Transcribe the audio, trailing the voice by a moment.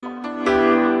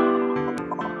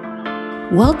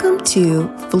Welcome to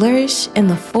Flourish in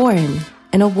the Foreign,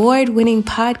 an award-winning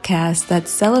podcast that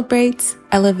celebrates,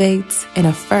 elevates, and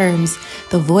affirms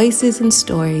the voices and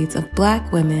stories of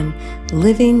Black women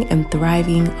living and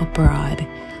thriving abroad,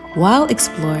 while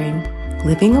exploring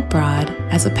living abroad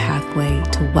as a pathway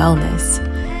to wellness.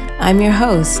 I'm your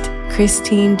host,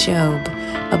 Christine Job,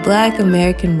 a Black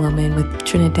American woman with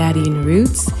Trinidadian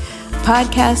roots,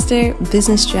 podcaster,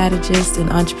 business strategist,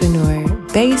 and entrepreneur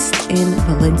based in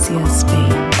Valencia,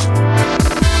 Spain.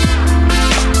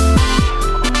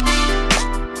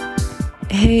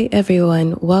 Hey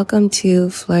everyone, welcome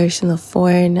to Flourish in the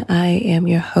Foreign. I am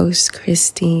your host,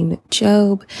 Christine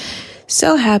Job.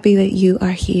 So happy that you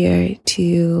are here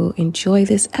to enjoy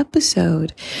this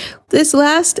episode. This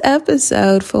last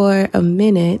episode for a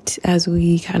minute as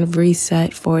we kind of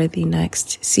reset for the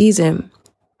next season.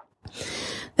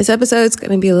 This episode is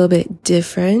going to be a little bit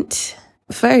different.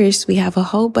 First, we have a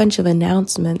whole bunch of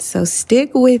announcements, so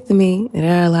stick with me.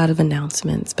 There are a lot of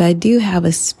announcements, but I do have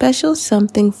a special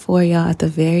something for y'all at the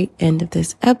very end of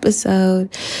this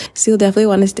episode, so you'll definitely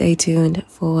want to stay tuned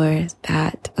for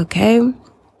that, okay? All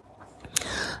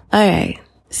right,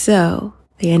 so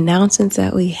the announcements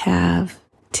that we have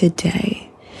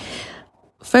today.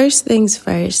 First things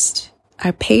first.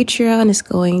 Our Patreon is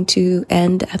going to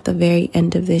end at the very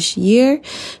end of this year.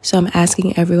 So I'm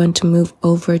asking everyone to move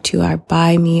over to our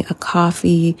Buy Me a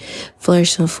Coffee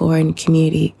Flourish in the Foreign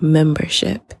community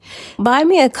membership. Buy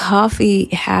Me a Coffee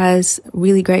has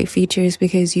really great features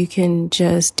because you can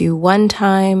just do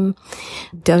one-time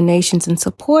donations and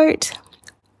support,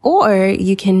 or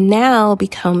you can now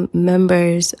become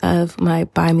members of my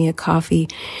Buy Me a Coffee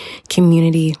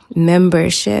community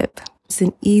membership. It's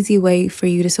an easy way for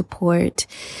you to support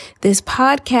this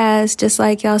podcast, just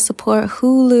like y'all support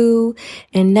Hulu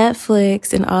and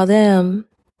Netflix and all them.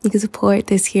 You can support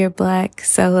this here Black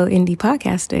solo indie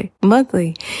podcaster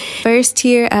monthly. First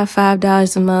tier at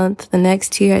 $5 a month, the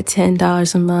next tier at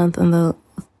 $10 a month, and the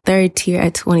third tier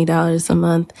at $20 a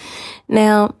month.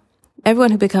 Now,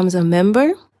 everyone who becomes a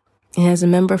member and has a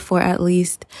member for at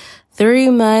least 3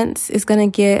 months is going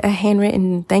to get a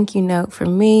handwritten thank you note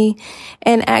from me.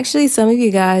 And actually, some of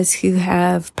you guys who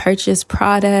have purchased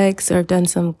products or done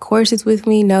some courses with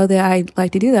me know that I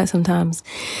like to do that sometimes.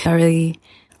 I really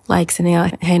like sending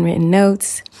out handwritten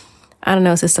notes. I don't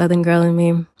know, it's a Southern girl in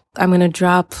me. I'm going to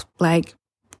drop like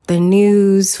the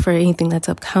news for anything that's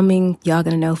upcoming. Y'all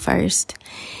going to know first.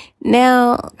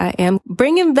 Now, I am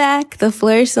bringing back the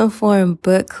Flourish in the Foreign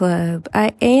book club.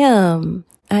 I am,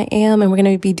 and we're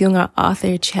going to be doing our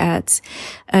author chats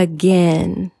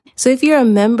again. So if you're a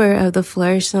member of the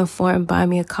Flourish in the Foreign Buy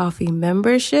Me a Coffee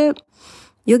membership,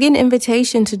 you'll get an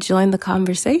invitation to join the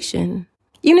conversation.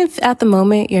 Even if at the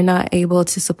moment you're not able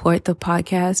to support the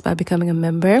podcast by becoming a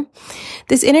member,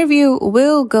 this interview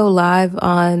will go live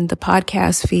on the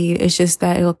podcast feed. It's just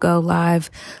that it'll go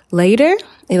live later.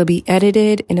 It'll be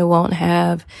edited and it won't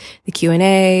have the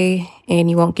Q&A and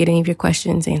you won't get any of your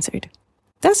questions answered.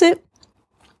 That's it.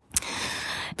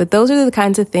 But those are the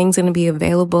kinds of things going to be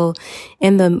available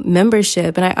in the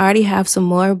membership. And I already have some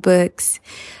more books.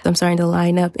 I'm starting to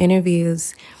line up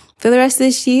interviews for the rest of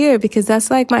this year because that's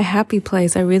like my happy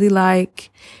place. I really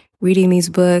like reading these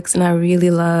books and I really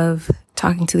love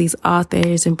talking to these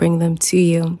authors and bring them to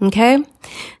you. Okay.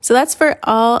 So that's for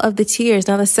all of the tiers.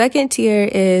 Now the second tier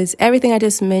is everything I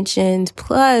just mentioned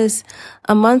plus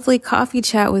a monthly coffee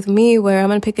chat with me where I'm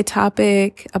going to pick a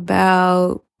topic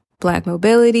about Black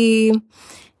mobility,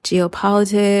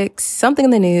 geopolitics, something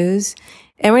in the news,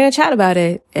 and we're going to chat about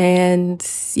it. And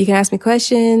you can ask me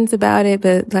questions about it,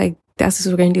 but like, that's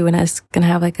what we're going to do. And that's going to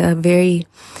have like a very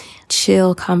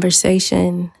chill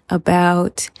conversation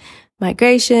about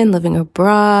migration, living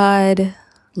abroad,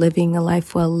 living a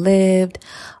life well lived,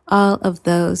 all of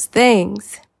those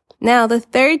things. Now, the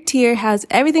third tier has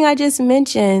everything I just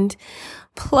mentioned,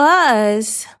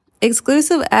 plus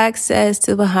exclusive access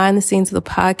to behind the scenes of the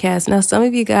podcast. Now, some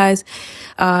of you guys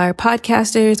are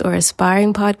podcasters or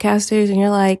aspiring podcasters, and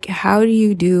you're like, how do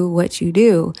you do what you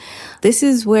do? This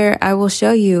is where I will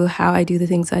show you how I do the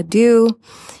things I do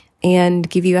and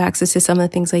give you access to some of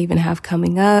the things I even have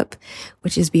coming up,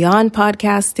 which is beyond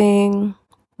podcasting.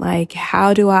 Like,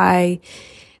 how do I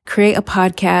create a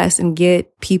podcast and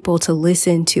get people to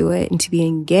listen to it and to be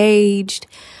engaged?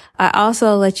 I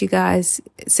also let you guys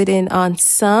sit in on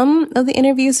some of the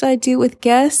interviews that I do with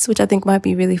guests, which I think might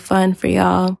be really fun for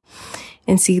y'all,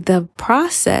 and see the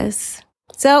process.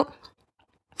 So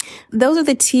Those are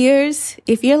the tiers.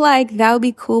 If you're like, that would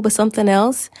be cool, but something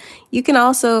else, you can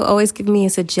also always give me a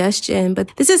suggestion.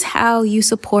 But this is how you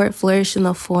support Flourish in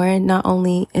the Foreign, not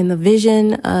only in the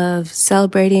vision of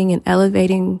celebrating and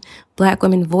elevating Black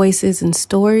women voices and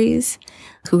stories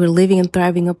who are living and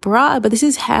thriving abroad, but this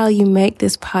is how you make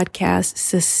this podcast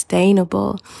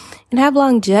sustainable and have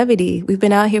longevity. We've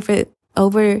been out here for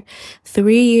over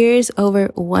 3 years,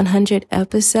 over 100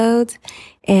 episodes,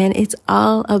 and it's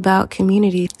all about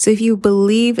community. So if you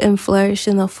believe in Flourish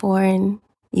in the Foreign,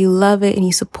 you love it and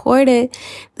you support it,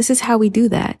 this is how we do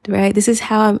that, right? This is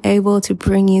how I'm able to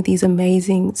bring you these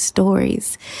amazing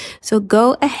stories. So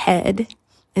go ahead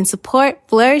and support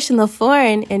Flourish in the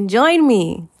Foreign and join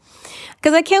me,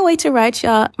 because I can't wait to write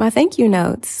y'all my thank you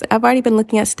notes. I've already been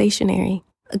looking at stationery.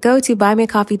 Go to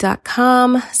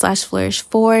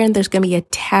buymeacoffee.com/flourishforeign. There's going to be a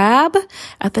tab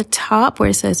at the top where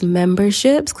it says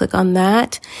memberships. Click on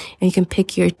that and you can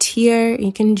pick your tier and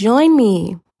you can join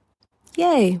me.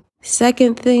 Yay.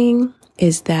 Second thing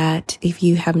is that if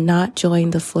you have not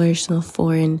joined the Flourish in the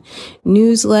Foreign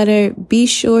newsletter, be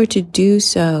sure to do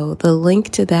so. The link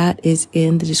to that is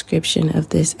in the description of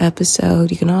this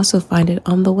episode. You can also find it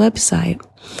on the website.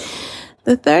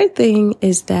 The third thing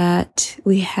is that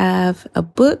we have a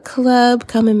book club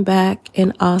coming back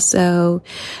and also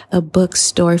a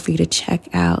bookstore for you to check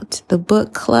out. The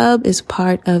book club is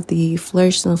part of the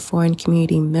Flourish in the Foreign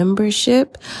community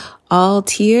membership, all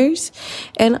tiers.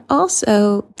 And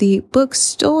also the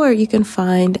bookstore you can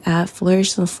find at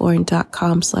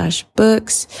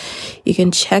flourishintheforeign.com/books. You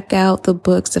can check out the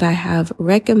books that I have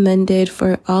recommended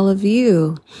for all of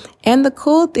you. And the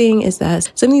cool thing is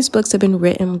that some of these books have been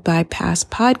written by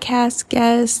past podcast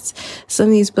guests. Some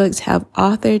of these books have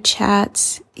author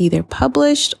chats, either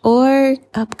published or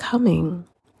upcoming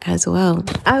as well.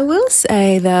 I will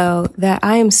say though that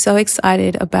I am so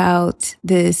excited about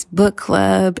this book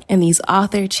club and these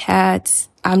author chats.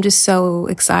 I'm just so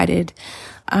excited.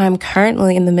 I'm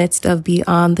currently in the midst of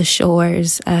Beyond the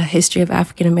Shores, A History of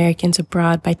African Americans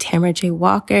Abroad by Tamara J.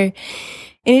 Walker.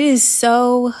 And it is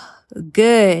so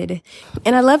good.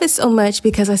 And I love it so much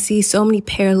because I see so many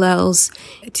parallels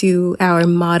to our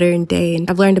modern day.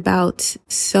 And I've learned about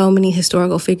so many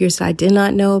historical figures that I did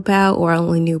not know about or I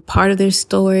only knew part of their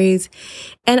stories.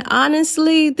 And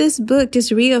honestly, this book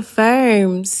just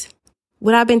reaffirms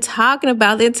what I've been talking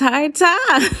about the entire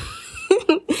time.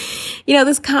 You know,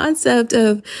 this concept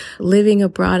of living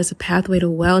abroad as a pathway to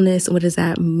wellness. What does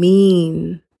that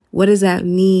mean? What does that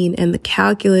mean? And the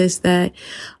calculus that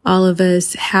all of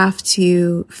us have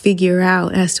to figure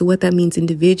out as to what that means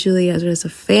individually as well as a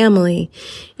family.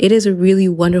 It is a really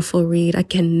wonderful read. I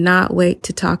cannot wait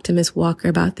to talk to Ms. Walker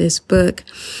about this book.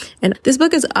 And this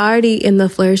book is already in the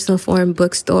Flourish in the Foreign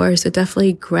bookstore, so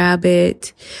definitely grab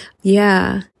it.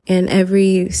 Yeah. And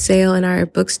every sale in our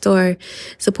bookstore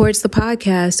supports the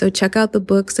podcast. So check out the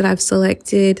books that I've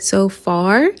selected so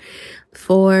far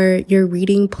for your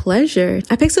reading pleasure.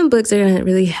 I picked some books that are going to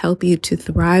really help you to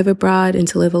thrive abroad and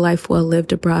to live a life well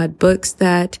lived abroad. Books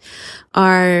that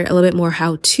are a little bit more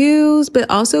how-tos, but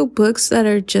also books that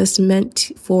are just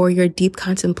meant for your deep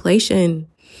contemplation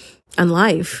on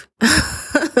life.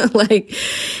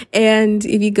 And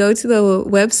if you go to the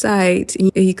website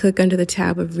and you click under the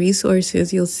tab of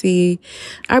resources, you'll see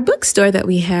our bookstore that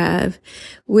we have,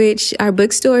 which our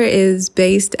bookstore is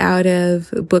based out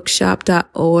of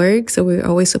bookshop.org. So we're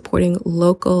always supporting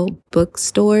local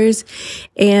bookstores,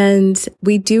 and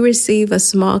we do receive a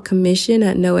small commission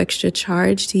at no extra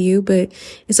charge to you, but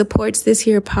it supports this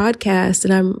here podcast.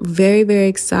 And I'm very, very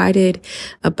excited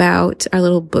about our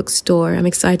little bookstore. I'm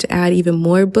excited to add even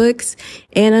more books,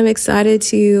 and I'm excited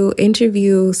to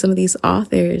interview some of these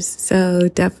authors. So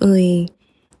definitely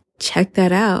check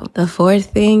that out. The fourth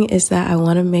thing is that I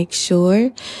want to make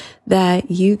sure that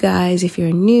you guys, if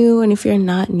you're new and if you're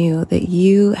not new, that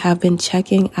you have been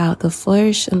checking out the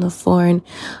Flourish in the Foreign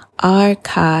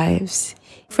archives.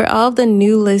 For all of the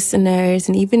new listeners,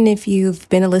 and even if you've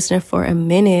been a listener for a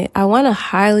minute, I want to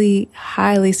highly,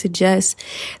 highly suggest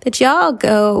that y'all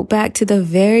go back to the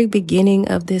very beginning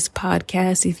of this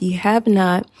podcast if you have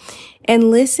not,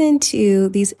 and listen to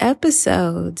these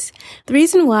episodes. The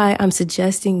reason why I'm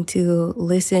suggesting to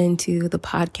listen to the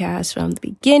podcast from the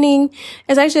beginning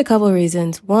is actually a couple of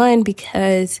reasons. One,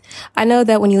 because I know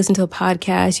that when you listen to a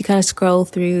podcast, you kind of scroll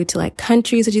through to like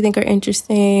countries that you think are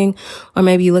interesting, or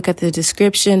maybe you look at the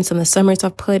description, some of the summaries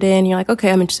I've put in, you're like, okay,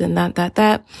 I'm interested in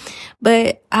that.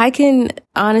 But I can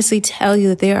honestly tell you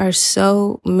that there are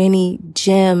so many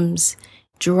gems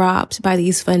dropped by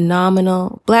these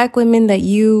phenomenal Black women that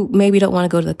you maybe don't want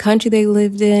to go to the country they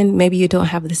lived in. Maybe you don't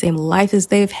have the same life as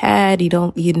they've had.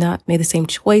 You've not made the same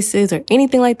choices or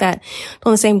anything like that.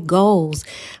 Don't the same goals,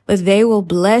 but they will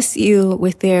bless you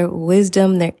with their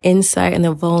wisdom, their insight, and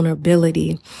their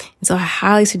vulnerability. And so I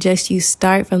highly suggest you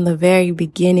start from the very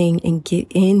beginning and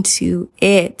get into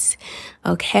it.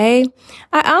 Okay.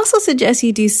 I also suggest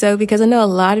you do so because I know a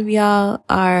lot of y'all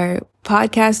are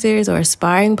podcasters or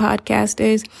aspiring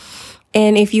podcasters.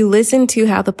 And if you listen to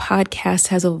how the podcast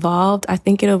has evolved, I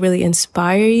think it'll really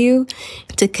inspire you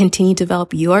to continue to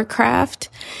develop your craft,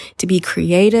 to be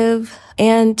creative,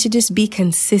 and to just be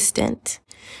consistent.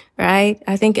 Right?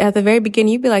 I think at the very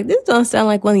beginning, you'd be like, this don't sound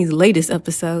like one of these latest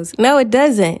episodes. No, it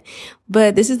doesn't.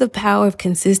 But this is the power of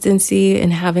consistency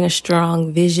and having a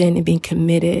strong vision and being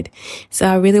committed. So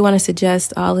I really want to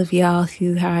suggest all of y'all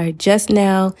who are just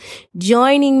now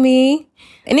joining me.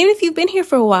 And even if you've been here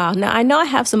for a while, now I know I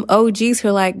have some OGs who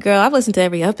are like, girl, I've listened to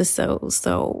every episode.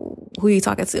 So who are you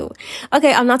talking to?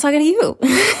 Okay, I'm not talking to you.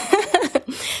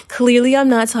 Clearly, I'm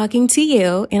not talking to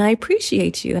you, and I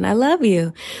appreciate you and I love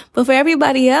you. But for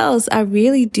everybody else, I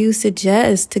really do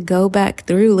suggest to go back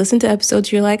through, listen to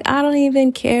episodes you're like, I don't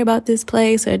even care about this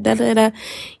place or da-da-da.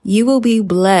 You will be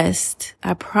blessed.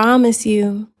 I promise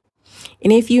you.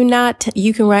 And if you're not,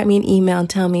 you can write me an email and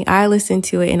tell me I listened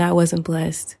to it and I wasn't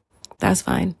blessed. That's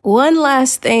fine. One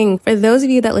last thing. For those of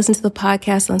you that listen to the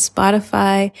podcast on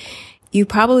Spotify, you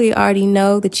probably already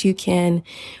know that you can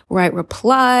write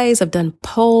replies. I've done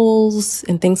polls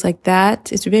and things like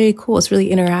that. It's very cool. It's really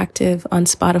interactive on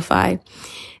Spotify.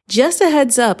 Just a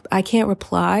heads up, I can't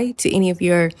reply to any of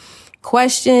your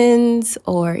questions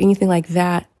or anything like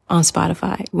that on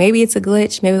Spotify. Maybe it's a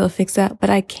glitch. Maybe they'll fix that, but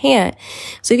I can't.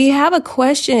 So if you have a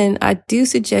question, I do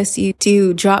suggest you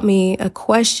to drop me a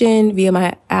question via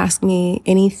my Ask Me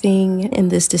Anything in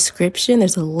this description.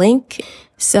 There's a link.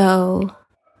 So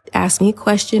ask me a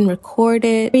question, record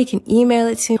it, or you can email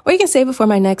it to me, or you can save it for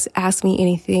my next Ask Me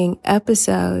Anything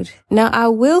episode. Now, I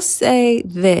will say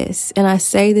this, and I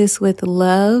say this with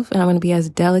love, and I'm going to be as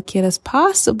delicate as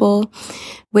possible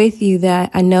with you,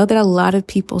 that I know that a lot of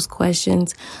people's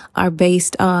questions are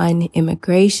based on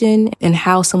immigration and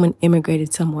how someone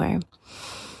immigrated somewhere.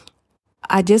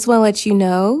 I just want to let you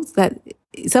know that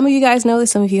some of you guys know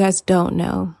this, some of you guys don't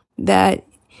know, that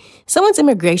someone's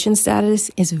immigration status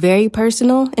is very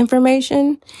personal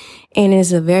information and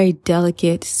is a very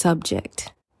delicate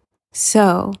subject.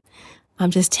 So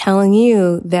I'm just telling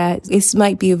you that this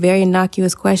might be a very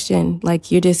innocuous question.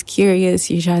 Like you're just curious.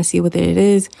 You're trying to see what it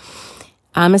is.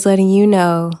 I'm just letting you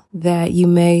know that you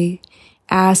may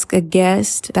ask a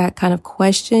guest that kind of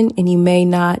question and you may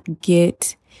not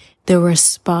get the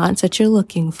response that you're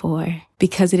looking for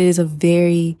because it is a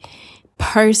very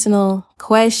personal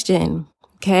question.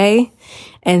 Okay.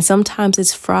 And sometimes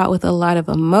it's fraught with a lot of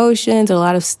emotions, a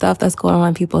lot of stuff that's going on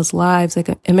in people's lives. Like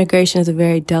immigration is a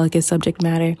very delicate subject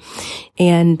matter.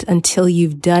 And until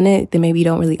you've done it, then maybe you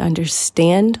don't really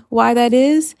understand why that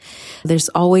is. There's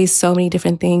always so many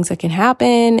different things that can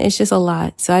happen. It's just a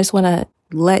lot. So I just want to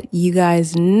let you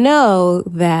guys know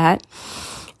that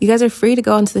you guys are free to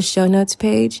go onto the show notes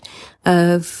page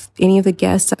of any of the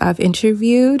guests I've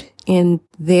interviewed. And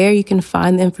there you can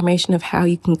find the information of how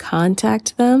you can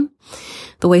contact them,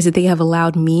 the ways that they have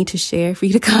allowed me to share for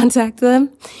you to contact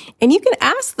them. And you can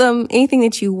ask them anything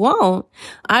that you want.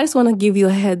 I just want to give you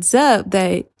a heads up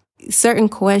that certain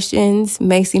questions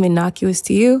may seem innocuous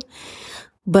to you,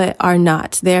 but are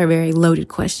not. They're very loaded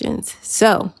questions.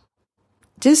 So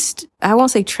just, I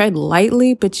won't say tread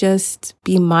lightly, but just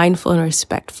be mindful and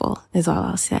respectful is all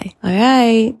I'll say. All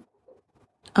right.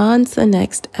 On to the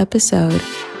next episode.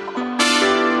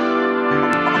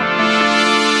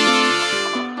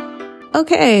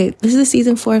 Okay, this is the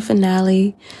season 4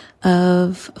 finale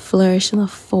of Flourish in the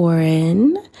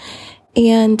Foreign.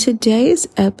 And today's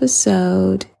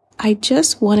episode, I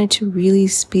just wanted to really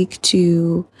speak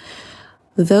to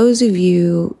those of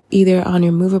you either on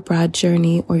your move abroad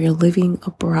journey or you're living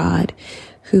abroad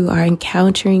who are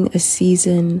encountering a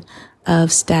season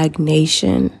of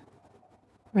stagnation,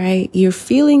 right? You're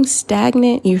feeling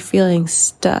stagnant, you're feeling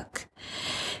stuck.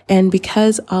 And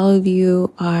because all of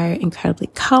you are incredibly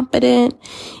competent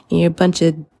and you're a bunch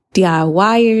of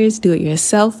DIYers,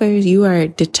 do-it-yourselfers, you are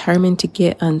determined to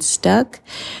get unstuck.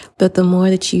 But the more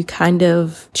that you kind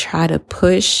of try to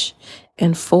push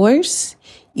and force,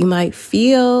 you might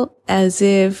feel as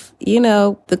if,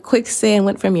 the quicksand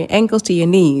went from your ankles to your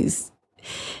knees.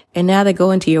 And now they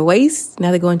go into your waist.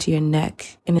 Now they go into your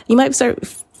neck. And you might start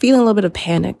feeling a little bit of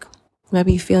panic. You might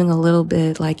be feeling a little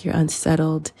bit like you're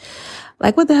unsettled.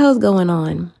 Like, what the hell is going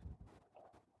on?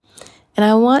 And And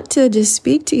I want to just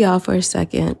speak to y'all for a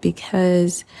second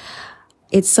because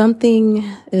it's something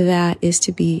that is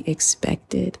to be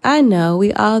expected. I know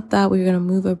we all thought we were going to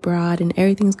move abroad and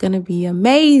everything's going to be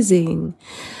amazing,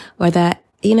 or that,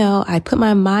 I put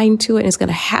my mind to it and it's going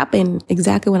to happen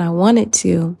exactly when I want it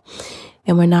to.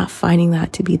 And we're not finding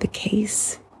that to be the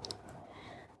case.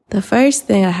 The first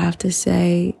thing I have to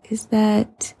say is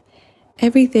that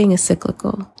everything is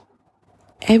cyclical.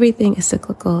 Everything is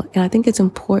cyclical. And I think it's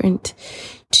important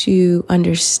to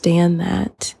understand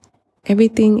that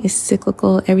everything is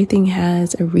cyclical. Everything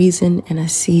has a reason and a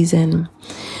season.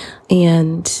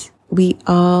 And we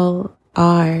all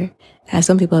are, as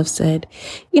some people have said,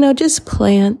 just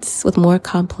plants with more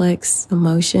complex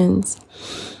emotions,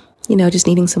 just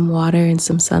needing some water and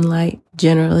some sunlight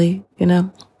generally,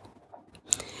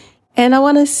 And I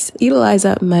want to utilize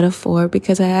that metaphor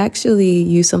because I actually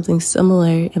use something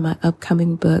similar in my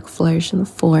upcoming book, Flourish in the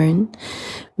Foreign.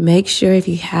 Make sure if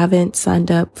you haven't signed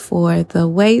up for the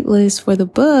wait list for the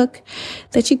book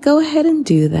that you go ahead and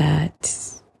do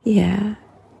that. Yeah.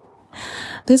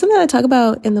 There's something I talk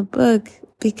about in the book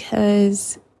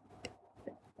because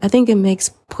I think it makes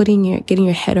getting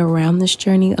your head around this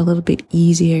journey a little bit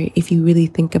easier if you really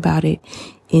think about it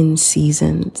in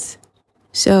seasons.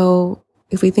 So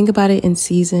if we think about it in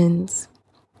seasons,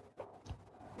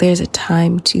 there's a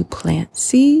time to plant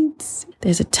seeds.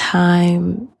 There's a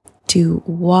time to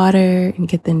water and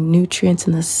get the nutrients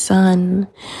in the sun.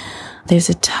 There's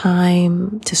a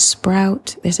time to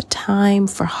sprout. There's a time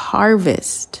for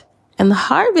harvest. And the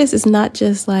harvest is not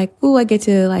just like, I get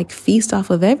to feast off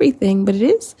of everything, but it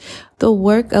is the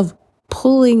work of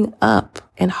pulling up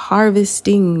and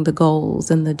harvesting the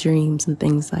goals and the dreams and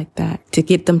things like that to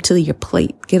get them to your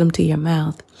plate, get them to your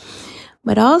mouth.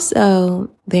 But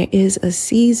also there is a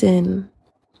season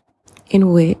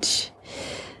in which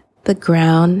the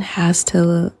ground has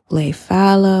to lay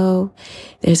fallow.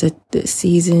 There's a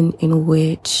season in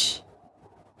which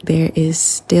there is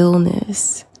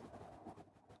stillness.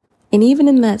 And even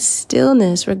in that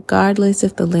stillness, regardless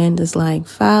if the land is lying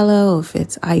fallow, if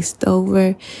it's iced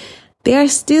over, there are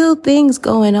still things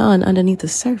going on underneath the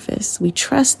surface. We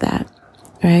trust that,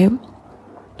 right?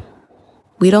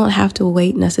 We don't have to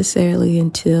wait necessarily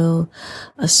until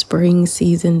a spring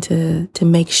season to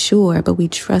make sure, but we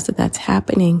trust that that's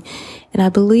happening. And I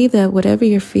believe that whatever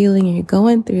you're feeling or you're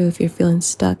going through, if you're feeling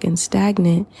stuck and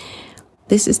stagnant,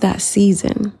 this is that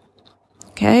season,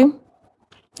 okay?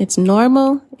 It's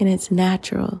normal and it's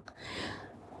natural.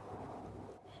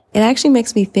 It actually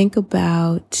makes me think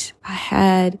about, I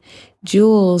had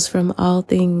Jules from All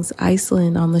Things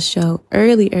Iceland on the show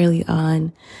early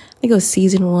on. I think it was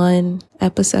season 1,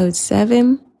 episode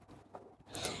 7.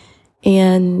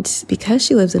 And because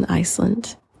she lives in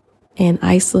Iceland, and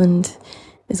Iceland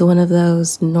is one of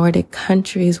those Nordic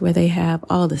countries where they have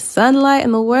all the sunlight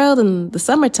in the world in the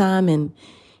summertime and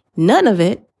none of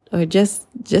it, or just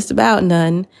about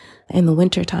none, in the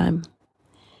wintertime.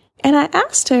 And I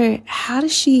asked her, how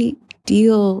does she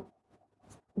deal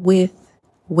with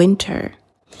winter?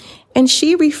 And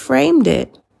she reframed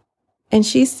it. And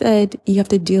she said, you have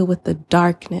to deal with the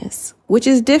darkness, which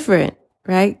is different,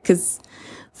 right? Because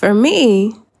for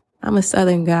me, I'm a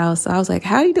Southern gal. So I was like,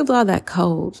 how do you deal with all that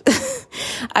cold?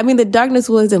 I mean, the darkness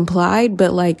was implied,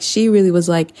 but she really was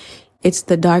like, it's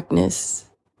the darkness,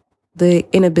 the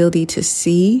inability to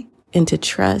see and to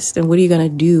trust. And what are you going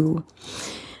to do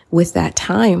with that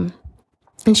time?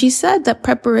 And she said that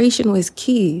preparation was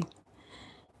key.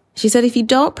 She said, if you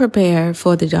don't prepare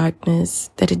for the darkness,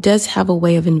 that it does have a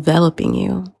way of enveloping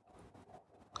you.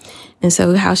 And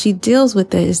so how she deals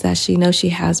with it is that she knows she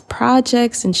has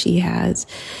projects and she has,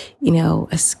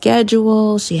 a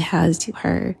schedule. She has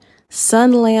her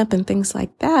sun lamp and things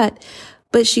like that.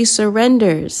 But she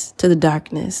surrenders to the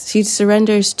darkness. She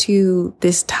surrenders to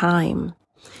this time.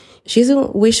 She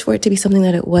doesn't wish for it to be something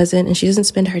that it wasn't. And she doesn't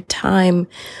spend her time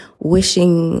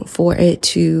wishing for it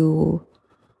to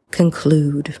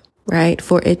conclude, right?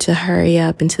 For it to hurry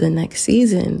up into the next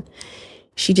season.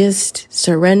 She just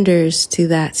surrenders to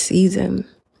that season.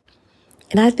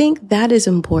 And I think that is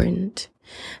important.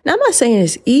 Now, I'm not saying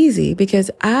it's easy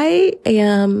because I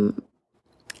am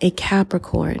a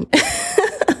Capricorn.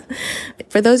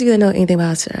 For those of you that know anything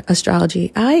about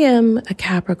astrology, I am a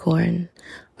Capricorn,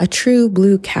 a true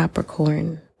blue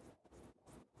Capricorn,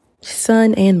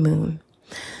 sun and moon.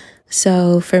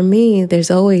 So for me, there's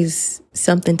always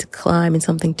something to climb and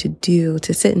something to do.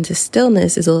 To sit into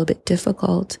stillness is a little bit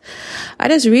difficult. I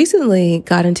just recently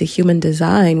got into human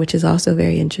design, which is also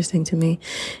very interesting to me.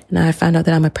 And I found out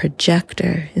that I'm a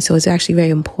projector. And so it's actually very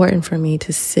important for me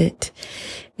to sit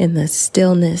in the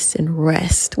stillness and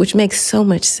rest, which makes so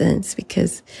much sense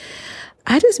because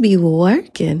I just be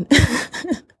working.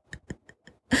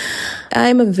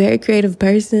 I'm a very creative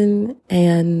person,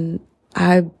 and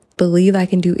I believe I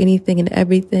can do anything and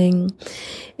everything.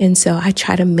 And so I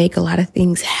try to make a lot of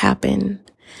things happen.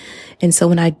 And so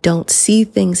when I don't see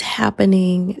things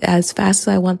happening as fast as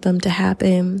I want them to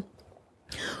happen,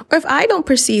 or if I don't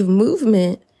perceive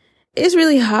movement, it's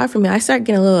really hard for me. I start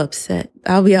getting a little upset.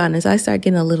 I'll be honest. I start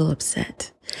getting a little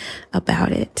upset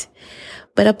about it.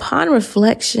 But upon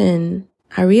reflection,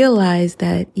 I realize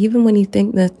that even when you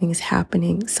think nothing is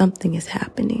happening, something is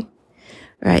happening,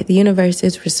 right? The universe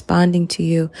is responding to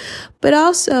you, but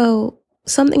also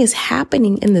something is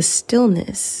happening in the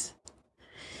stillness.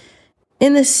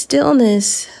 In the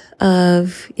stillness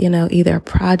of, either a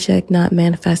project not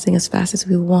manifesting as fast as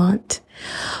we want,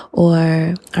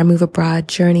 or our move abroad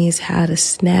journeys had a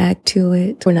snag to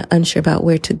it. We're not unsure about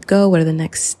where to go. What are the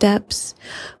next steps?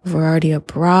 We're already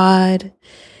abroad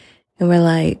and we're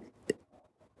like,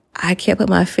 I can't put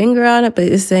my finger on it, but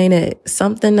it's saying that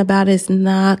something about it's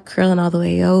not curling all the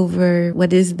way over.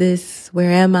 What is this? Where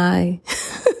am I?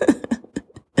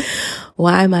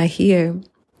 Why am I here?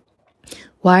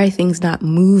 Why are things not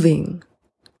moving?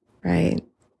 Right?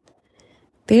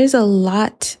 There's a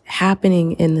lot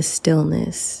happening in the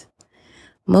stillness.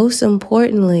 Most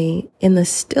importantly, in the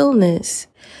stillness,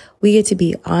 we get to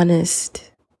be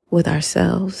honest with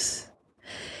ourselves.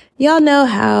 Y'all know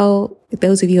how,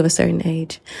 those of you of a certain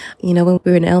age, when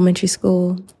we were in elementary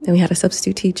school and we had a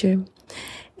substitute teacher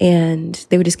and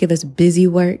they would just give us busy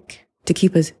work to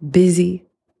keep us busy,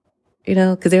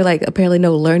 because they were like, apparently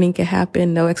no learning could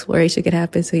happen, no exploration could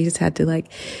happen. So you just had to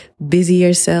busy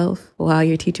yourself while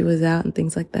your teacher was out and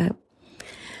things like that.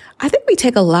 I think we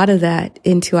take a lot of that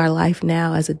into our life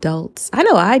now as adults. I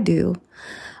know I do.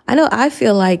 I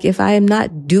feel like if I am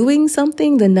not doing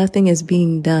something, then nothing is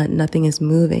being done. Nothing is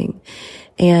moving.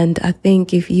 And I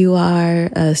think if you are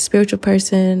a spiritual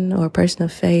person or a person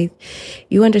of faith,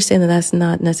 you understand that that's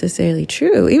not necessarily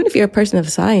true. Even if you're a person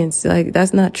of science,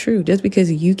 that's not true. Just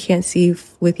because you can't see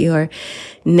with your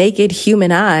naked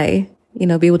human eye,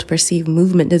 be able to perceive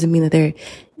movement doesn't mean that there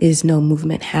is no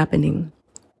movement happening.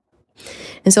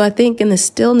 And so I think in the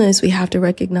stillness, we have to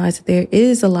recognize that there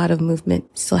is a lot of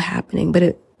movement still happening, but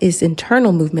it is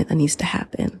internal movement that needs to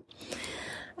happen.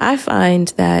 I find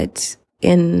that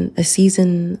in a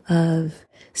season of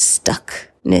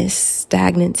stuckness,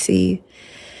 stagnancy,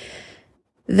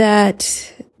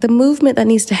 that the movement that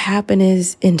needs to happen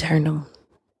is internal,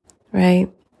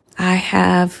 right? I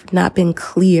have not been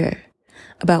clear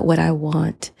about what I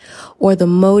want, or the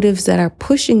motives that are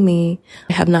pushing me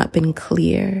have not been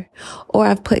clear, or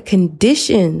I've put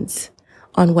conditions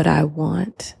on what I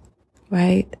want,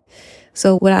 right?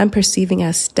 So what I'm perceiving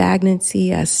as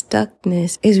stagnancy, as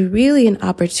stuckness, is really an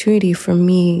opportunity for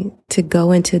me to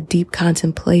go into deep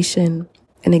contemplation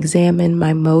and examine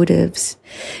my motives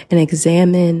and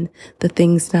examine the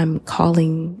things that I'm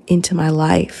calling into my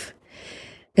life.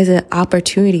 It's an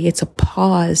opportunity. It's a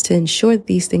pause to ensure that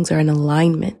these things are in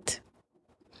alignment.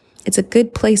 It's a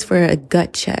good place for a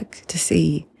gut check to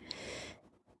see,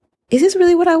 is this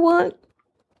really what I want?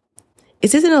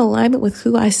 Is this in alignment with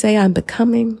who I say I'm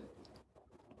becoming?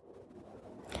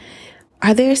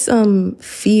 Are there some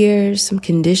fears, some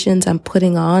conditions I'm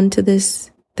putting on to this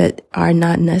that are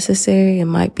not necessary and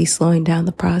might be slowing down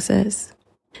the process?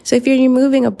 So if you're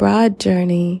moving a broad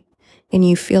journey and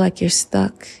you feel like you're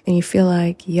stuck and you feel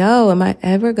like, am I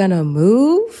ever gonna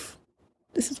move?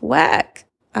 This is whack.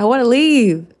 I want to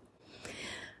leave.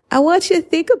 I want you to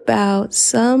think about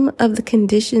some of the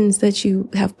conditions that you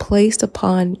have placed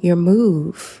upon your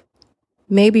move.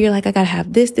 Maybe you're like, I gotta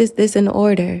have this in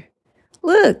order.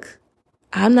 Look,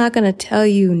 I'm not going to tell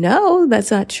you, no,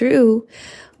 that's not true,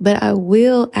 but I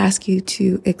will ask you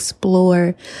to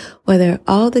explore whether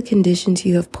all the conditions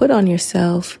you have put on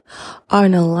yourself are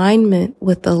in alignment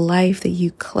with the life that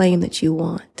you claim that you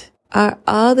want. Are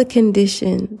all the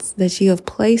conditions that you have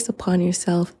placed upon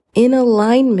yourself in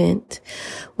alignment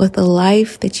with the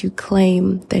life that you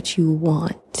claim that you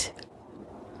want?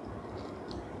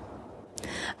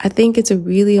 I think it's a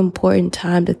really important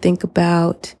time to think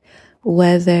about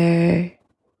whether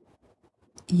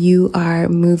you are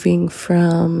moving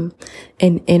from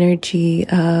an energy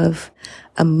of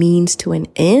a means to an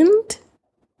end,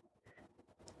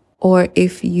 or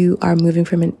if you are moving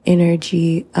from an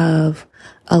energy of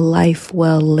a life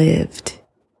well lived.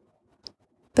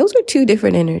 Those are two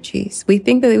different energies. We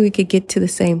think that we could get to the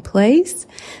same place,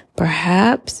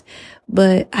 perhaps,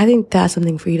 but I think that's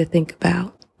something for you to think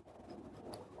about.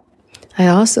 I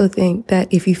also think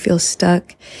that if you feel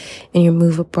stuck in your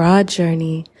move abroad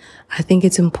journey, I think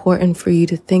it's important for you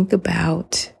to think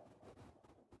about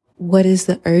what is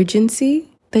the urgency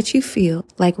that you feel?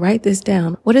 Like, write this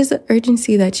down. What is the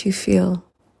urgency that you feel?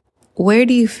 Where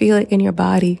do you feel it in your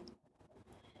body?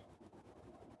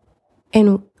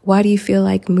 And why do you feel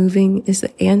like moving is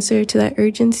the answer to that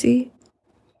urgency?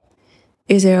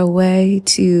 Is there a way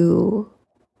to,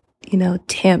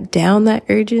 tamp down that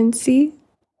urgency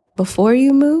before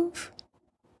you move?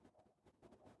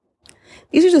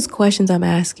 These are just questions I'm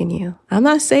asking you. I'm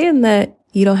not saying that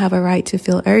you don't have a right to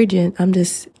feel urgent. I'm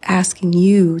just asking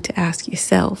you to ask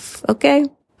yourself, okay?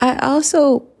 I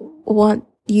also want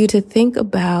you to think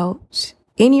about,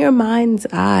 in your mind's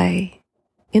eye,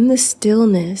 in the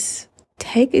stillness,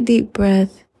 take a deep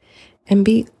breath and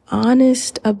be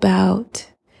honest about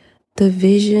the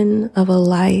vision of a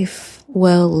life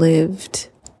well lived.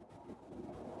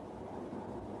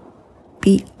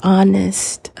 Be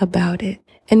honest about it,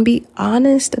 and be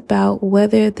honest about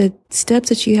whether the steps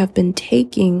that you have been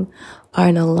taking are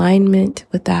in alignment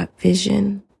with that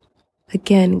vision.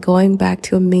 Again, going back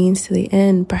to a means to the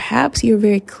end. Perhaps you're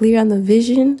very clear on the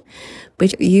vision,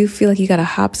 but you feel like you got to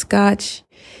hopscotch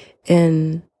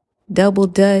and double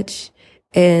dutch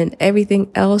and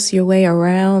everything else your way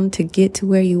around to get to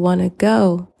where you want to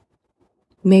go.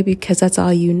 Maybe because that's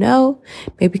all you know.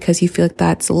 Maybe because you feel like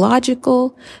that's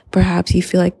logical. Perhaps you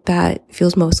feel like that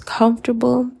feels most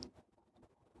comfortable.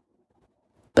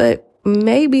 But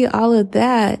maybe all of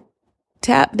that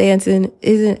tap dancing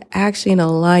isn't actually in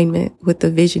alignment with the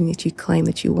vision that you claim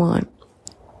that you want.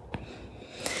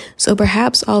 So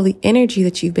perhaps all the energy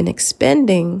that you've been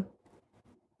expending,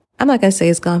 I'm not going to say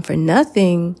it's gone for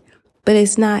nothing, but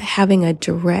it's not having a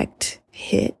direct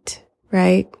hit,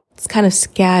 right? It's kind of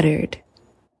scattered.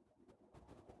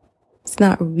 It's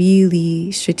not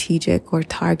really strategic or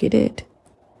targeted.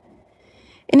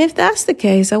 And if that's the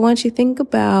case, I want you to think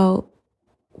about,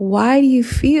 why do you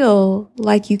feel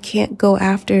like you can't go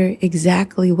after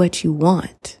exactly what you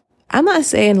want? I'm not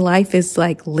saying life is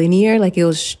like linear, like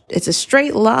it's a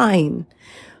straight line.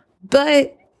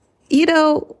 But,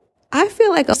 I feel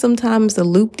like sometimes the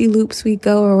loop-de-loops we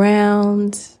go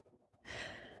around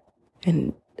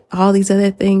and all these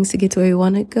other things to get to where we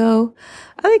want to go,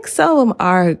 I think some of them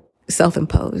are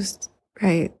self-imposed,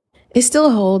 right? It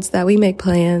still holds that we make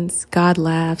plans, God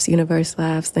laughs, universe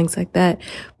laughs, things like that.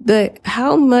 But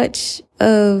how much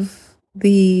of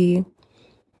the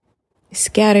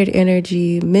scattered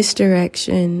energy,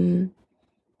 misdirection,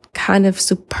 kind of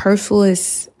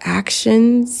superfluous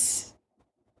actions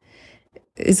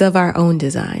is of our own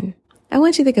design? I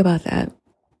want you to think about that.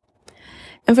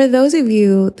 And for those of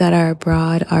you that are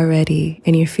abroad already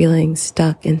and you're feeling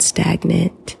stuck and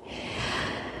stagnant,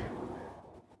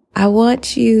 I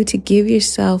want you to give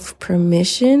yourself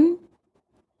permission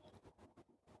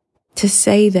to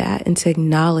say that and to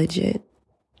acknowledge it.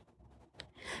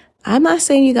 I'm not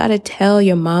saying you got to tell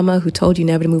your mama who told you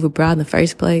never to move abroad in the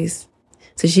first place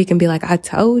so she can be like, I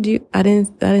told you. I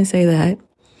didn't say that.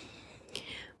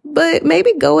 But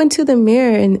maybe go into the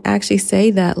mirror and actually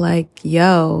say that, like,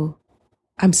 yo,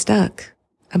 I'm stuck.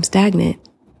 I'm stagnant.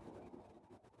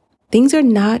 Things are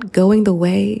not going the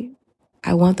way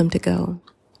I want them to go.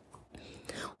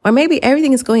 Or maybe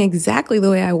everything is going exactly the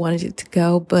way I wanted it to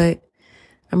go, but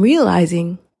I'm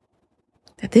realizing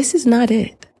that this is not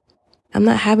it. I'm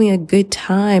not having a good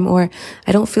time, or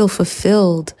I don't feel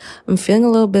fulfilled. I'm feeling a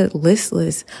little bit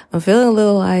listless. I'm feeling a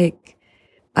little like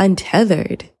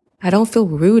untethered. I don't feel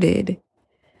rooted.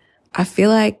 I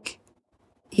feel like,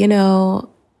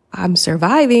 I'm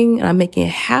surviving and I'm making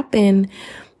it happen,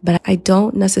 but I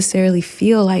don't necessarily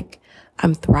feel like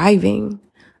I'm thriving.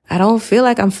 I don't feel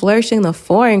like I'm flourishing in the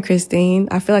foreign, Christine.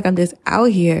 I feel like I'm just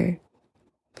out here.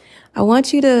 I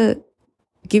want you to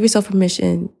give yourself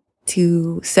permission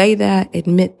to say that,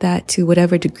 admit that to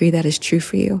whatever degree that is true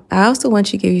for you. I also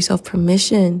want you to give yourself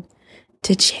permission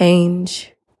to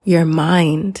change your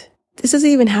mind. This doesn't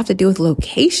even have to do with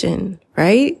location,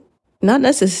 right? Not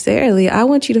necessarily. I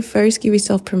want you to first give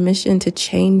yourself permission to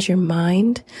change your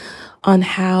mind on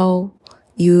how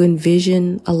you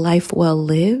envision a life well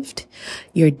lived,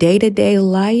 your day-to-day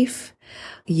life,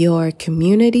 your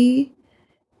community,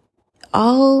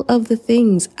 all of the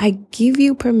things. I give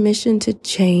you permission to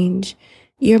change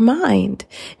your mind.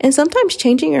 And sometimes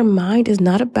changing your mind is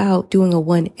not about doing a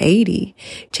 180.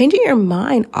 Changing your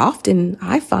mind often,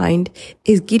 I find,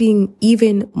 is getting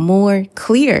even more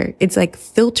clear. It's like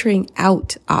filtering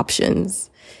out options.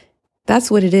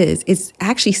 That's what it is. It's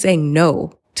actually saying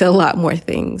no to a lot more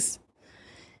things.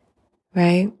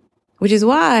 Right? Which is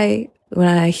why when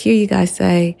I hear you guys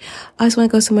say, I just want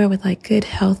to go somewhere with like good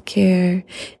healthcare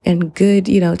and good,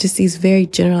 just these very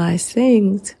generalized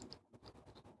things.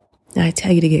 And I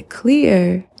tell you to get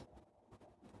clear.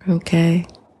 Okay.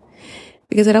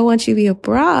 because I don't want you to be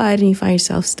abroad and you find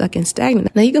yourself stuck and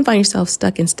stagnant. Now, you can find yourself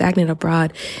stuck and stagnant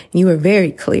abroad and you were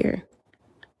very clear,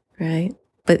 right?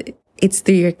 But it's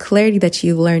through your clarity that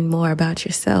you learn more about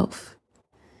yourself.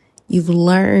 You've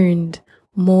learned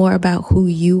more about who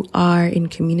you are in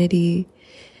community,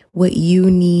 what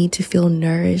you need to feel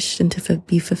nourished and to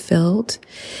be fulfilled.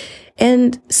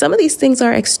 And some of these things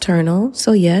are external.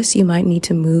 So yes, you might need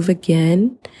to move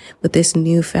again with this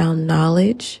newfound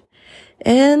knowledge.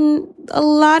 And a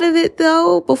lot of it,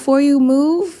 though, before you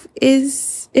move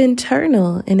is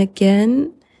internal. And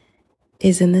again,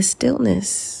 is in the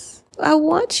stillness. I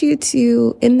want you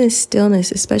to, in this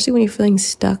stillness, especially when you're feeling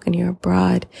stuck and you're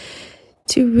abroad,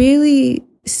 to really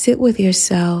sit with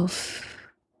yourself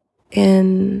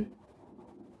and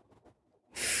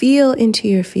feel into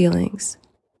your feelings.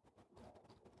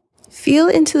 Feel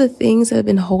into the things that have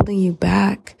been holding you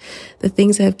back, the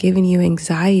things that have given you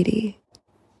anxiety.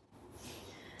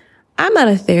 I'm not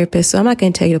a therapist, so I'm not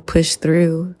going to tell you to push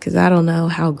through because I don't know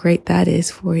how great that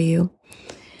is for you.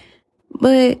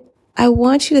 But I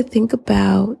want you to think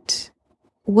about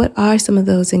what are some of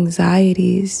those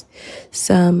anxieties,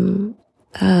 some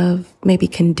of maybe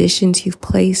conditions you've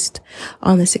placed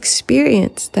on this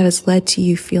experience that has led to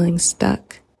you feeling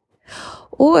stuck.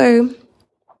 Or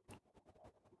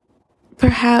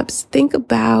perhaps think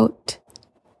about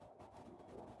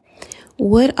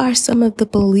what are some of the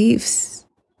beliefs,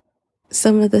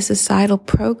 some of the societal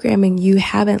programming you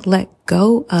haven't let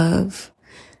go of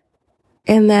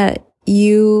and that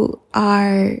you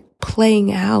are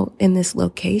playing out in this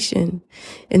location.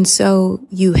 And so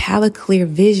you have a clear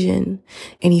vision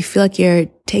and you feel like you're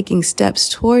taking steps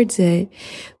towards it,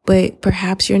 but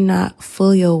perhaps you're not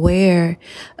fully aware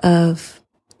of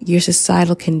your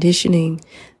societal conditioning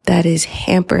that is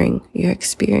hampering your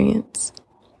experience.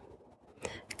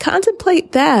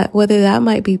 Contemplate that, whether that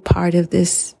might be part of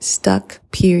this stuck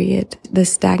period, the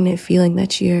stagnant feeling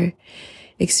that you're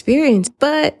experiencing.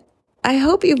 But I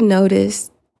hope you've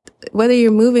noticed, whether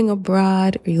you're moving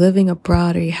abroad or you're living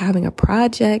abroad or you're having a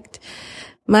project,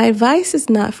 my advice is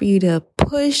not for you to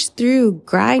push through,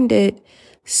 grind it,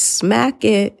 smack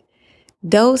it,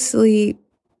 don't sleep,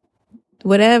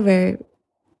 whatever.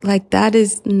 Like, that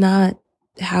is not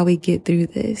how we get through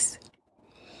this.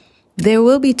 There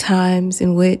will be times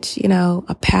in which,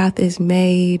 a path is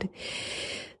made.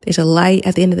 There's a light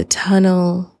at the end of the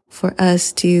tunnel for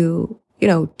us to,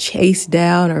 chase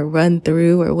down or run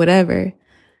through or whatever.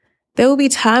 There will be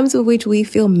times in which we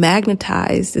feel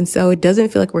magnetized. And so it doesn't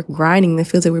feel like we're grinding. It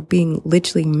feels like we're being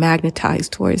literally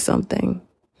magnetized towards something.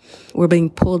 We're being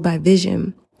pulled by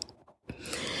vision.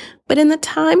 But in the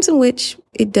times in which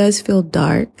it does feel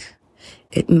dark,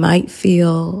 it might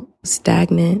feel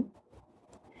stagnant,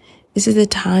 this is a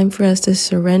time for us to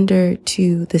surrender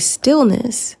to the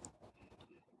stillness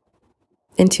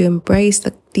and to embrace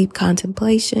the deep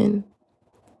contemplation,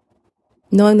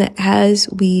 knowing that as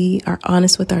we are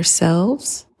honest with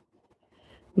ourselves,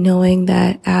 knowing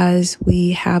that as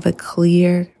we have a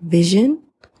clear vision,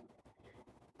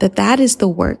 that is the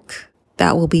work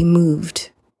that will be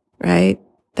moved, right?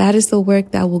 That is the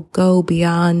work that will go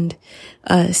beyond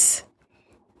us,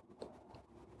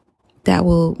 that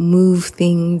will move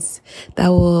things, that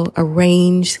will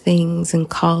arrange things and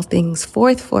call things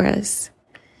forth for us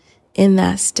in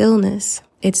that stillness.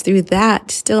 It's through that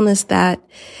stillness that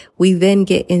we then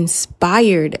get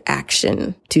inspired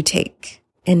action to take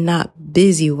and not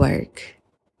busy work.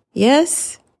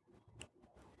 Yes?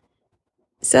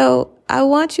 So I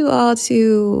want you all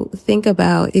to think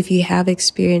about if you have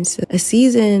experienced a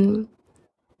season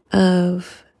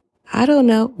of,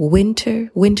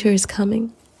 winter. Winter is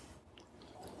coming.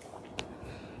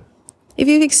 If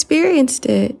you've experienced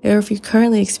it, or if you're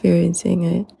currently experiencing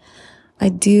it, I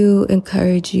do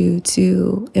encourage you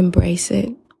to embrace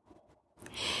it.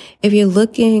 If you're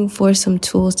looking for some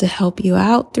tools to help you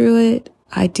out through it,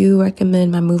 I do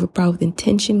recommend my Move Abroad with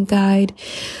Intention guide,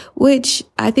 which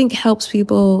I think helps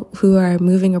people who are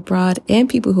moving abroad and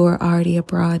people who are already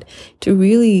abroad to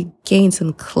really gain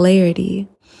some clarity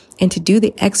and to do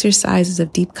the exercises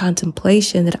of deep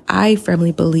contemplation that I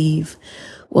firmly believe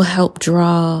will help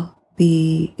draw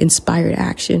the inspired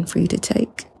action for you to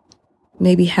take.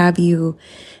 Maybe have you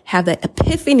have that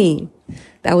epiphany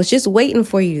that was just waiting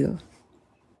for you,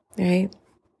 right?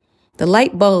 The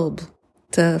light bulb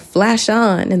to flash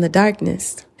on in the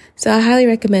darkness. So I highly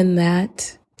recommend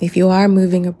that. If you are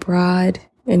moving abroad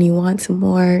and you want some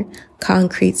more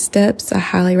concrete steps, I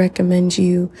highly recommend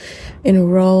you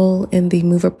enroll in the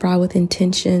Move Abroad with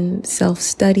Intention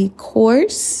self-study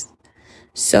course.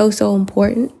 So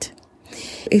important.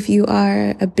 If you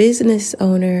are a business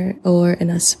owner or an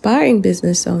aspiring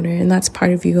business owner, and that's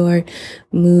part of your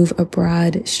move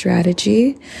abroad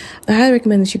strategy, I highly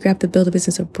recommend that you grab the Build a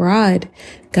Business Abroad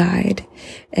guide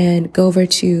and go over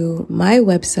to my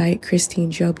website,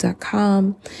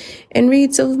 christinejob.com, and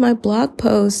read some of my blog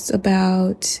posts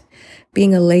about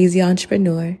being a lazy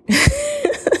entrepreneur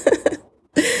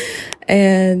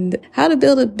and how to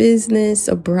build a business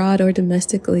abroad or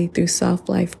domestically through soft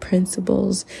life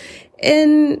principles.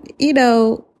 And,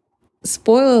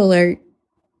 spoiler alert,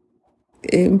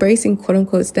 embracing quote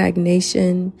unquote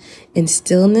stagnation and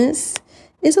stillness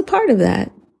is a part of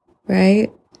that, right?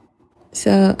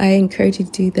 So I encourage you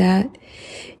to do that.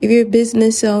 If you're a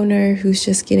business owner who's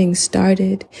just getting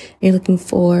started and you're looking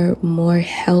for more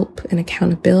help and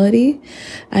accountability,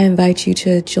 I invite you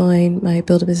to join my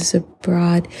Build a Business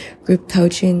Abroad group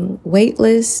coaching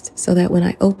waitlist so that when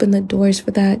I open the doors for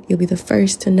that, you'll be the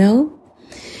first to know.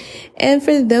 And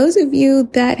for those of you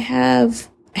that have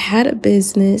had a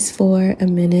business for a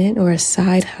minute or a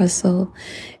side hustle,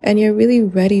 and you're really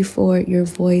ready for your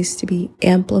voice to be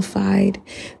amplified,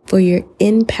 for your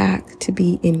impact to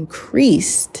be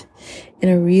increased in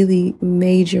a really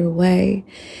major way,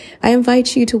 I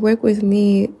invite you to work with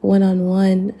me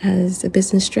one-on-one as a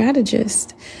business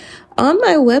strategist. On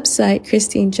my website,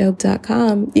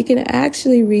 christinejob.com, you can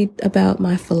actually read about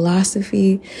my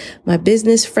philosophy, my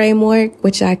business framework,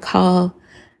 which I call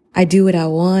I Do What I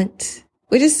Want,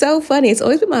 which is so funny. It's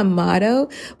always been my motto,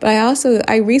 but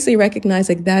I recently recognized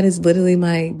that is literally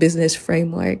my business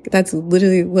framework. That's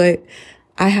literally what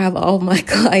I have all of my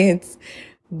clients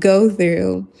go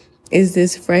through, is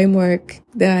this framework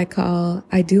that I call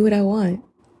I Do What I Want.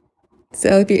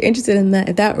 So if you're interested in that,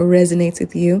 if that resonates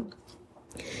with you,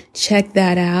 check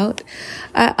that out.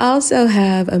 I also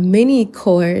have a mini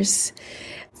course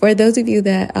for those of you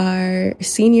that are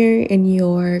senior in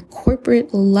your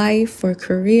corporate life or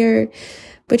career,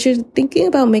 but you're thinking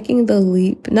about making the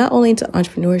leap not only into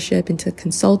entrepreneurship, into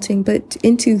consulting, but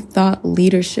into thought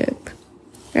leadership,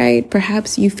 right?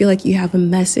 Perhaps you feel like you have a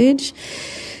message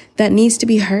that needs to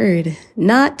be heard,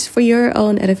 not for your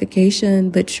own edification,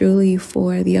 but truly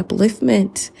for the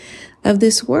upliftment of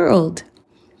this world.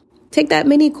 Take that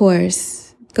mini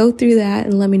course, go through that,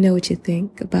 and let me know what you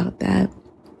think about that.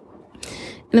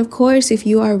 And of course, if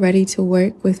you are ready to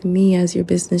work with me as your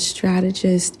business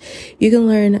strategist, you can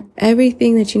learn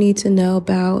everything that you need to know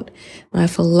about my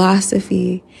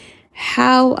philosophy,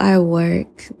 how I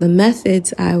work, the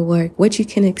methods I work, what you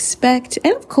can expect,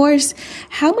 and of course,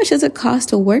 how much does it cost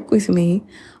to work with me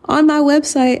on my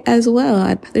website as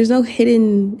well. There's no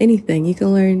hidden anything. You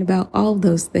can learn about all of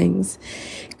those things.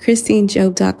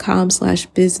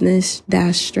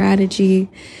 christinejob.com/business-strategy.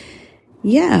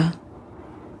 Yeah.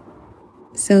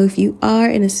 So if you are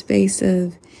in a space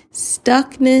of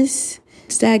stuckness,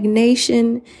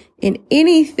 stagnation, in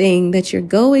anything that you're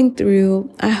going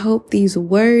through, I hope these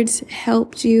words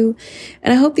helped you.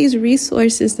 And I hope these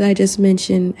resources that I just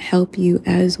mentioned help you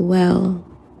as well.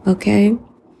 Okay?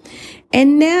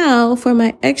 And now for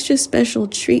my extra special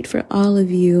treat for all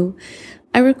of you,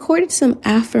 I recorded some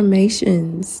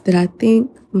affirmations that I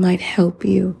think might help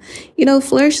you.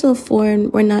 Flourishing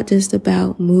Foreign, we're not just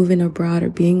about moving abroad or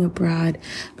being abroad,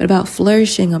 but about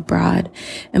flourishing abroad.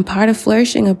 And part of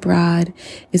flourishing abroad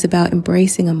is about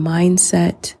embracing a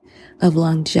mindset of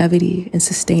longevity and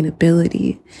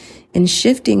sustainability and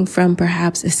shifting from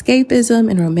perhaps escapism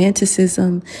and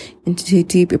romanticism into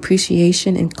deep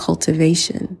appreciation and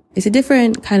cultivation. It's a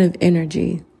different kind of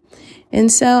energy. And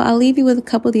so I'll leave you with a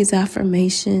couple of these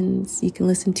affirmations. You can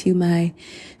listen to my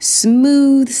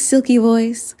smooth, silky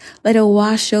voice. Let it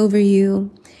wash over you.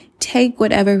 Take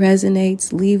whatever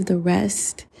resonates, leave the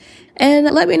rest. And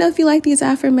let me know if you like these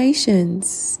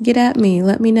affirmations. Get at me.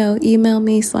 Let me know. Email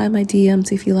me, slide my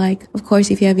DMs if you like. Of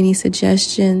course, if you have any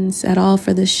suggestions at all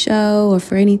for the show or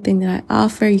for anything that I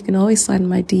offer, you can always slide in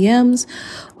my DMs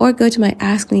or go to my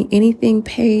Ask Me Anything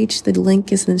page. The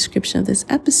link is in the description of this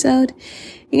episode.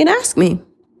 You can ask me.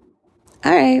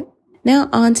 All right. Now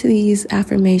on to these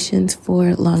affirmations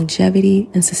for longevity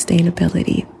and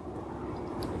sustainability.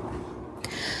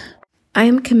 I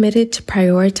am committed to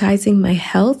prioritizing my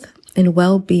health and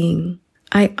well-being.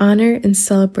 I honor and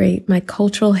celebrate my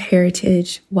cultural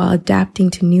heritage while adapting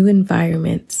to new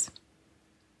environments.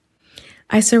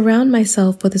 I surround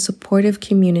myself with a supportive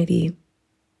community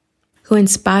who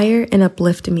inspire and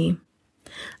uplift me.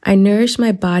 I nourish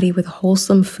my body with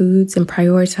wholesome foods and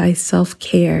prioritize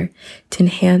self-care to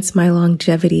enhance my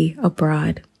longevity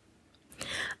abroad.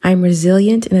 I'm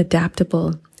resilient and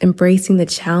adaptable, embracing the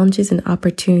challenges and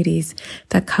opportunities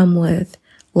that come with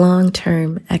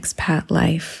long-term expat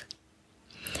life.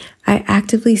 I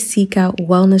actively seek out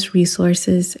wellness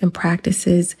resources and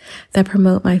practices that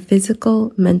promote my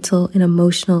physical, mental, and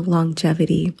emotional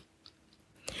longevity.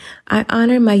 I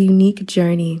honor my unique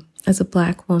journey as a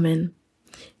Black woman,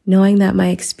 knowing that my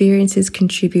experiences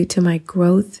contribute to my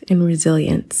growth and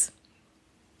resilience.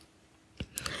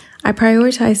 I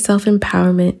prioritize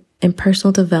self-empowerment and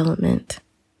personal development.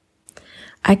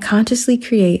 I consciously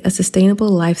create a sustainable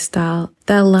lifestyle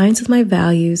that aligns with my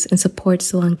values and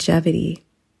supports longevity.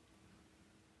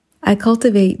 I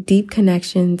cultivate deep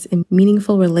connections and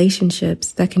meaningful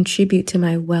relationships that contribute to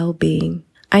my well-being.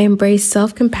 I embrace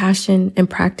self-compassion and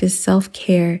practice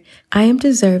self-care. I am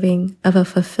deserving of a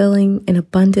fulfilling and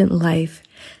abundant life,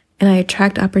 and I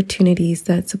attract opportunities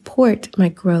that support my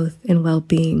growth and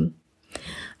well-being.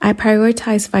 I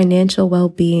prioritize financial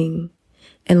well-being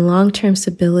and long-term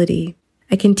stability.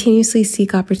 I continuously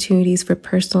seek opportunities for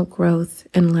personal growth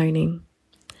and learning.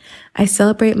 I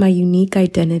celebrate my unique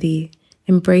identity,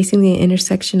 embracing the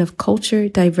intersection of culture,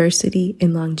 diversity,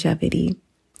 and longevity.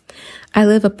 I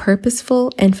live a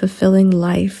purposeful and fulfilling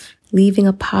life, leaving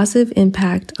a positive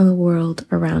impact on the world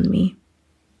around me.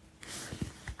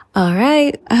 All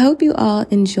right. I hope you all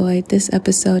enjoyed this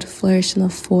episode of Flourish in the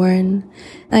Foreign.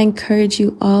 I encourage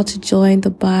you all to join the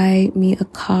Buy Me a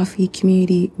Coffee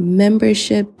community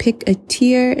membership. Pick a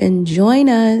tier and join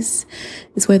us.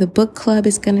 It's where the book club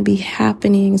is going to be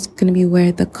happening. It's going to be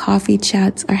where the coffee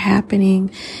chats are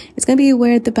happening. It's going to be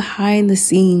where the behind the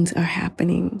scenes are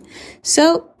happening.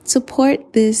 So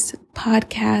support this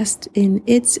podcast in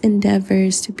its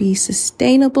endeavors to be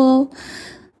sustainable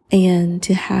and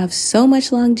to have so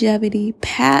much longevity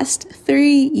past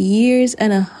 3 years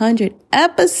and 100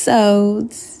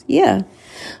 episodes. Yeah,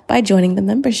 by joining the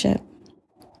membership.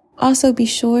 Also, be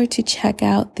sure to check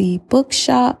out the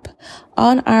bookshop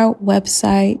on our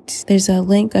website. There's a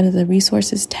link under the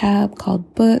resources tab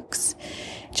called books.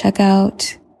 Check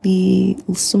out the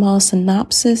small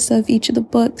synopsis of each of the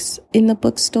books in the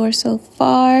bookstore so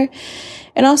far.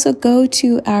 And also go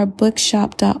to our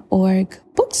bookshop.org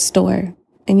bookstore.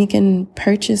 And you can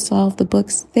purchase all of the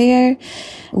books there.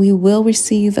 We will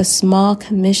receive a small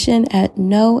commission at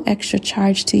no extra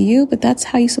charge to you, but that's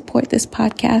how you support this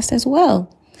podcast as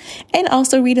well. And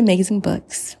also read amazing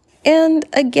books. And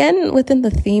again, within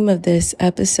the theme of this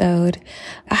episode,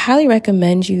 I highly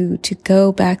recommend you to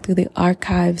go back through the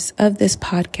archives of this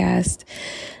podcast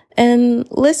and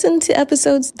listen to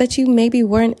episodes that you maybe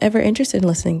weren't ever interested in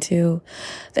listening to,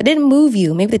 that didn't move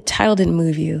you. Maybe the title didn't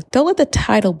move you. Don't let the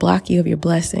title block you of your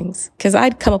blessings, because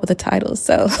I'd come up with a title.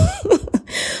 So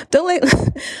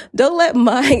don't let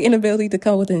my inability to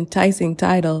come up with an enticing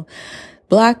title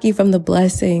block you from the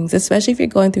blessings, especially if you're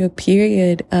going through a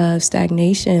period of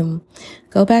stagnation.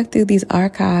 Go back through these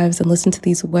archives and listen to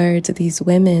these words of these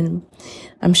women.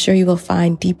 I'm sure you will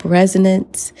find deep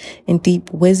resonance and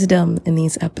deep wisdom in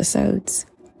these episodes.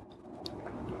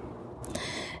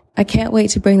 I can't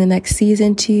wait to bring the next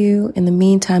season to you. In the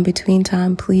meantime, between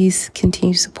time, please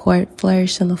continue to support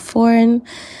Flourish in the Foreign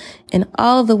in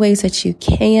all of the ways that you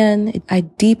can. I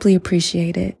deeply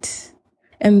appreciate it.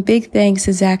 And big thanks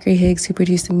to Zachary Higgs, who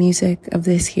produced the music of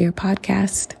this here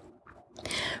podcast.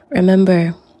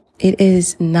 Remember, it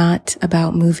is not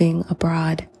about moving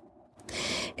abroad.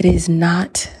 It is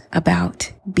not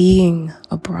about being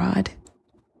abroad.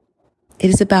 It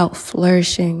is about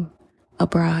flourishing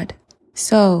abroad.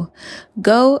 So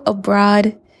go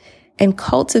abroad and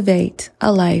cultivate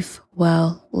a life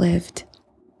well lived.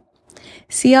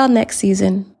 See y'all next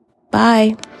season.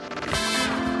 Bye.